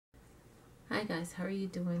Hi guys, how are you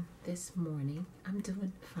doing this morning? I'm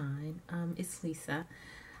doing fine. It's Lisa.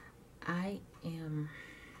 I am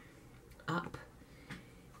up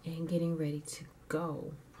and getting ready to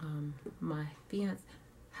go. My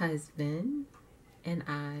husband and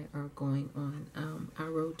I are going on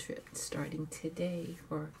our road trip starting today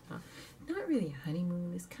for not really a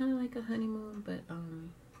honeymoon. It's kind of like a honeymoon, but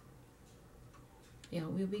yeah,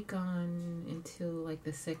 we'll be gone until like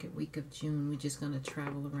the second week of June. We're just gonna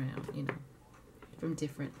travel around, you know, from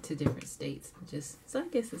different states. Just so I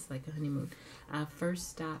guess it's like a honeymoon. Our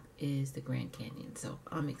first stop is the Grand Canyon, so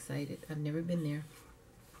I'm excited. I've never been there.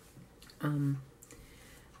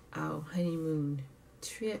 Our honeymoon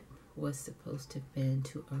trip was supposed to have been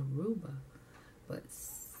to Aruba, but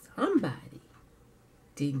somebody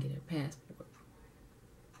didn't get a passport.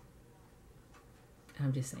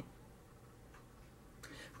 I'm just saying.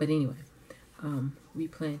 But anyway, we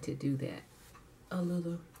plan to do that a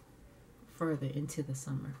little further into the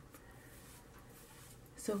summer.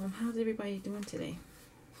 So how's everybody doing today?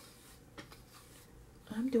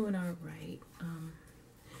 I'm doing all right.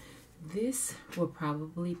 This will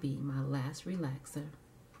probably be my last relaxer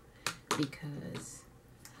because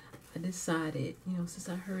I decided, you know, since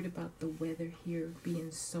I heard about the weather here being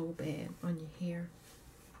so bad on your hair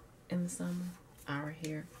in the summer, our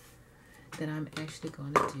hair, that I'm actually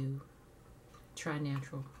going to try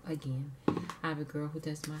natural again. I have a girl who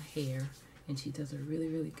does my hair and she does a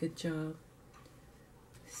really good job.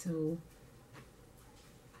 So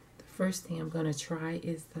the first thing I'm going to try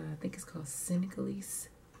is the, I think it's called Senegalese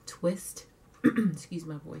twist. Excuse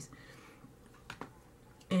my voice.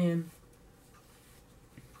 And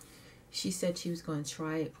she said she was going to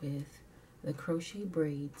try it with the crochet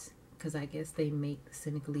braids because I guess they make the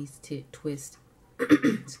Senegalese twist.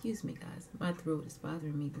 Excuse me guys, my throat is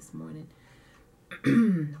bothering me this morning.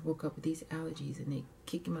 Woke up with these allergies and they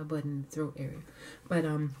kicking my butt in the throat area. But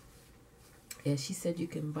yeah, she said you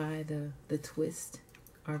can buy the twist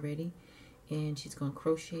already, and she's gonna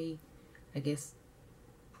crochet, I guess,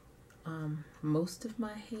 most of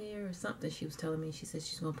my hair or something. She was telling me, she said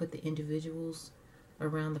she's gonna put the individuals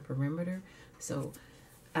around the perimeter. So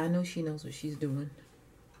I know she knows what she's doing.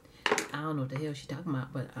 I don't know what the hell she's talking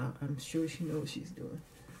about, but I'm sure she knows what she's doing.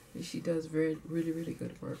 And she does really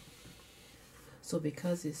good work. So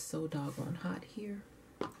because it's so doggone hot here,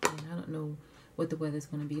 and I don't know what the weather's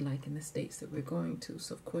going to be like in the states that we're going to,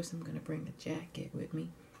 so of course I'm going to bring a jacket with me.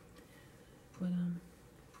 But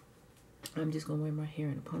I'm just going to wear my hair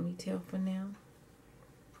in a ponytail for now.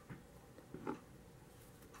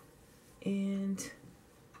 And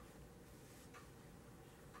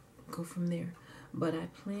go from there. But I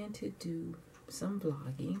plan to do some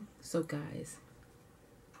vlogging, so guys,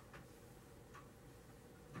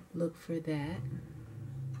 look for that.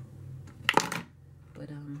 But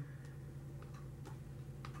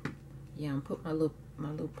yeah, I'm put my little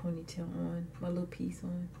ponytail on, my little piece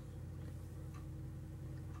on.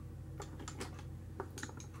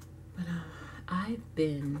 But I've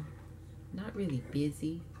been not really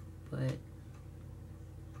busy, but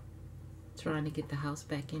trying to get the house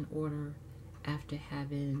back in order after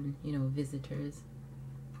having, you know, visitors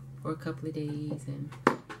for a couple of days and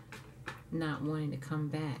not wanting to come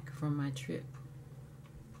back from my trip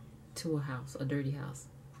to a house, a dirty house.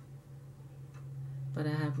 But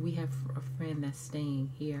we have a friend that's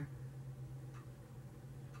staying here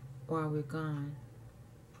while we're gone.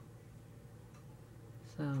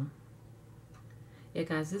 So yeah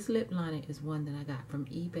guys, this lip liner is one that I got from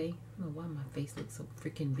eBay. I don't know why my face looks so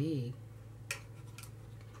freaking big.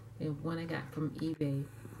 And one I got from eBay.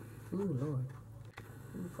 Ooh, Lord.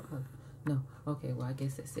 Ooh, no. Okay, well, I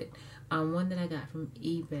guess that's it. One that I got from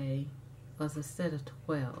eBay was a set of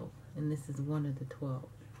 12. And this is one of the 12.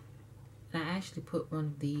 And I actually put one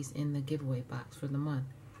of these in the giveaway box for the month.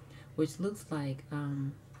 Which looks like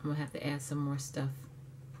I'm going to have to add some more stuff.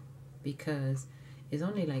 Because it's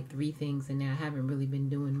only like 3 things in there. I haven't really been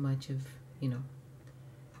doing much of, you know,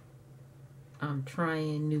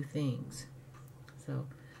 trying new things. So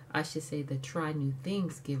I should say the try new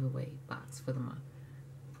things giveaway box for the month.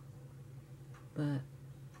 But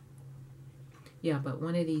yeah, but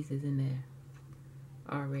one of these is in there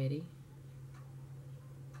already.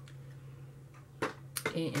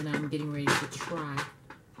 And I'm getting ready to try.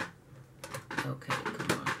 Okay,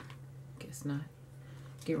 come on. Guess not.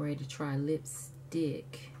 Get ready to try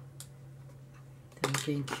lipstick that I've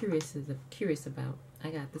been curious about. I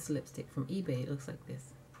got this lipstick from eBay. It looks like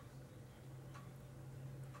this.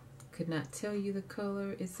 Could not tell you the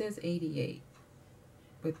color. It says 88,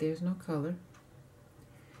 but there's no color.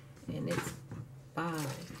 And it's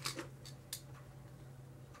 5.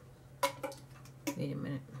 Wait a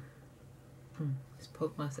minute. Just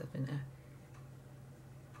poke myself in the eye.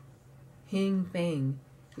 Hing Fang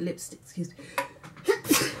lipstick. Excuse me.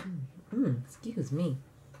 Excuse me.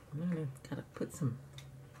 I'm gonna gotta put some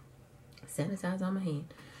sanitizer on my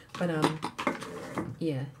hand. But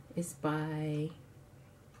yeah, it's by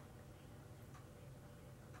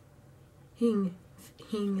Hing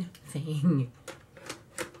Fang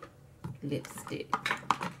lipstick.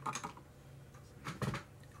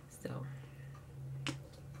 So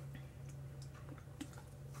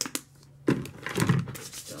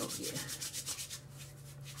yeah.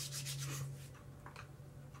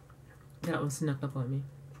 That one snuck up on me.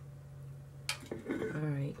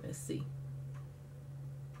 Alright, let's see.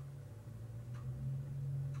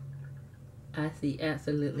 I see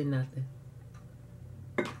absolutely nothing.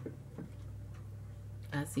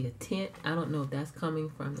 I see a tint. I don't know if that's coming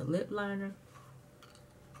from the lip liner.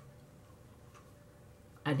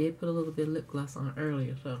 I did put a little bit of lip gloss on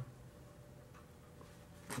earlier, so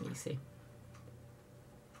let me see.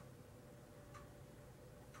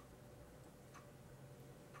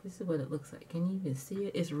 This is what it looks like. Can you even see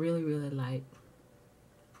it? It's really, really light.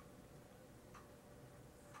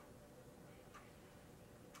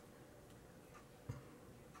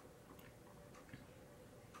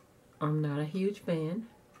 I'm not a huge fan,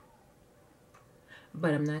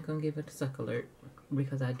 but I'm not going to give it a suck alert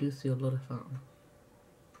because I do see a little something.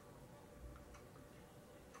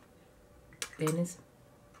 And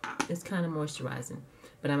it's kind of moisturizing,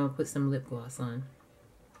 but I'm going to put some lip gloss on.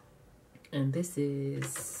 And this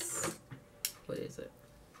is, what is it?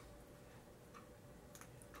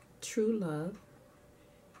 True Love,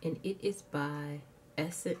 and it is by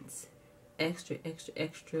Essence Extra Extra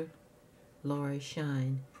Extra Laura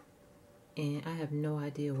Shine. And I have no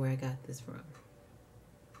idea where I got this from.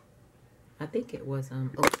 I think it was oh.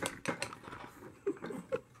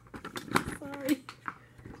 Sorry.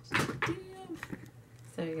 Damn.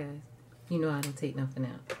 Sorry guys. You know I don't take nothing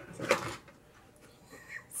out.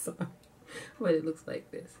 So but it looks like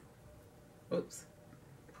this. Oops.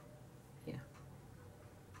 Yeah.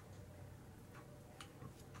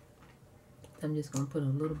 I'm just gonna put a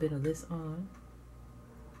little bit of this on.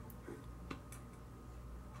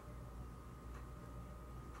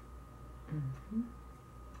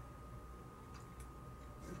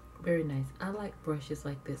 Very nice. I like brushes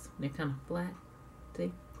like this. They're kind of flat.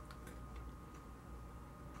 See?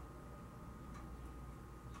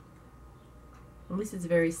 At least it's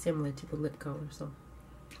very similar to the lip color, so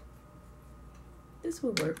this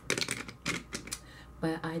will work.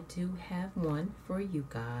 But I do have one for you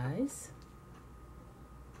guys.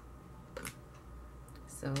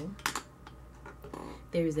 So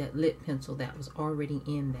there's that lip pencil that was already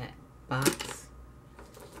in that box,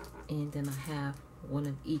 and then I have one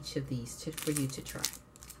of each of these for you to try.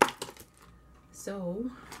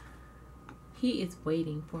 So he is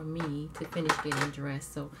waiting for me to finish getting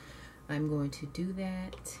dressed, so I'm going to do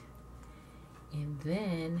that, and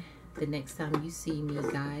then the next time you see me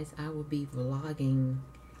guys, I will be vlogging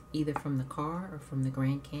either from the car or from the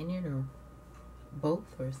Grand Canyon or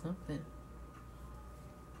both or something.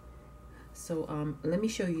 So let me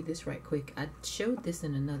show you this right quick. I showed this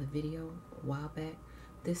in another video a while back.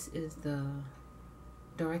 This is the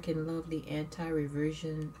Dark and Lovely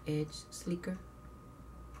Anti-Reversion Edge Sleeker.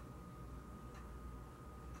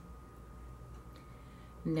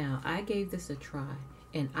 Now I gave this a try,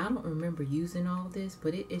 and I don't remember using all this,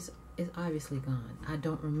 but it's obviously gone. I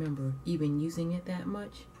don't remember even using it that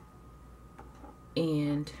much,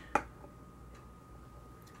 and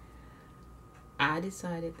I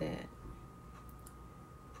decided that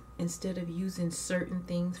instead of using certain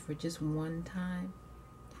things for just one time,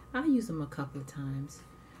 I'll use them a couple of times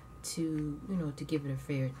to, you know, to give it a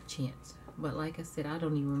fair chance. But like I said, I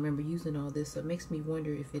don't even remember using all this, so it makes me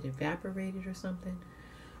wonder if it evaporated or something.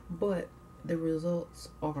 But the results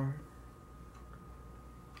are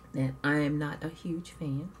that I am not a huge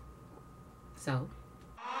fan. So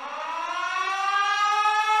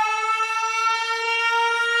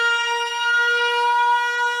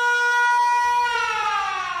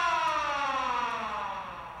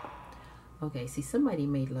okay, see, somebody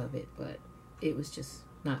may love it, but it was just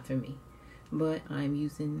not for me. But I'm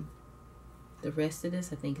using the rest of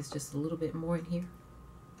this. I think it's just a little bit more in here.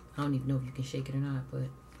 I don't even know if you can shake it or not, but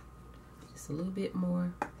just a little bit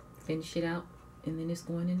more. Finish it out, and then it's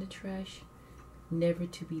going in the trash, never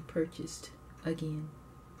to be purchased again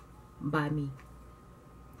by me.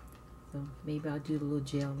 So maybe I'll do the little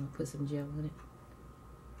gel and put some gel on it.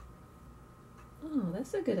 Oh,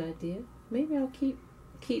 that's a good idea. Maybe I'll keep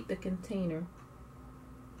the container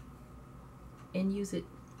and use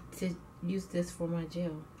this for my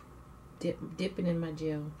gel. Dip it in my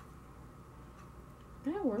gel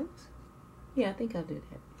That works. Yeah, I think I'll do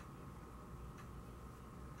that.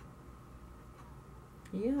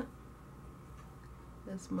 Yeah,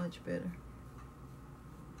 that's much better.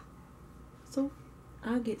 So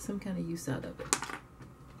I'll get some kind of use out of it.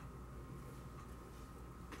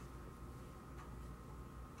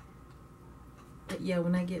 But yeah,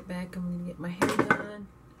 when I get back, I'm gonna get my hair done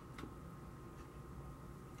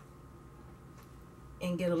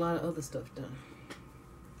and get a lot of other stuff done.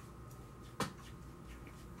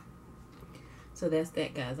 So that's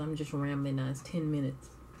that, guys. I'm just rambling now. It's 10 minutes.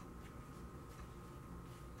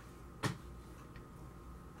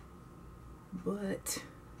 But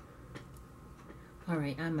all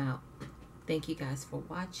right, I'm out. Thank you guys for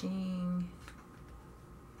watching.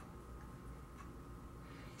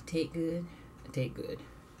 Take good. Take good.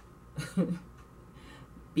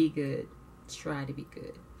 Be good. Try to be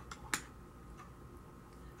good.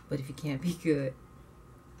 But if you can't be good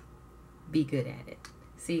at it.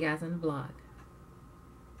 See you guys on the vlog.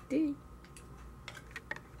 Dude.